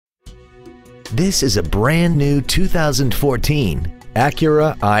This is a brand new 2014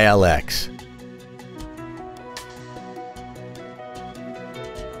 Acura ILX.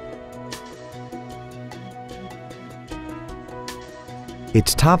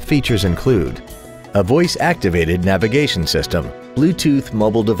 Its top features include a voice-activated navigation system, Bluetooth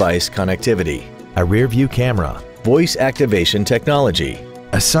mobile device connectivity, a rear-view camera, voice activation technology,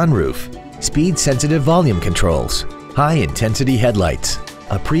 a sunroof, speed-sensitive volume controls, high-intensity headlights,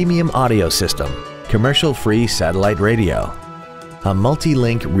 a premium audio system, commercial-free satellite radio, a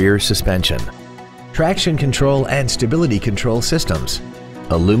multi-link rear suspension, traction control and stability control systems,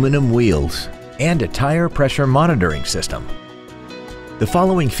 aluminum wheels, and a tire pressure monitoring system. The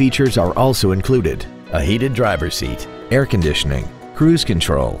following features are also included: a heated driver's seat, air conditioning, cruise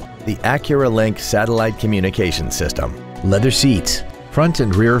control, the Acura Link satellite communication system, leather seats, front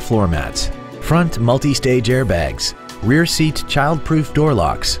and rear floor mats, front multi-stage airbags, rear seat child-proof door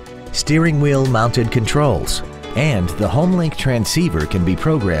locks, steering wheel mounted controls, and the HomeLink transceiver can be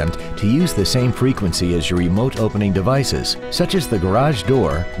programmed to use the same frequency as your remote opening devices, such as the garage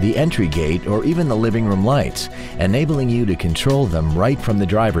door, the entry gate, or even the living room lights, enabling you to control them right from the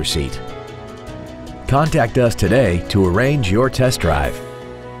driver's seat. Contact us today to arrange your test drive.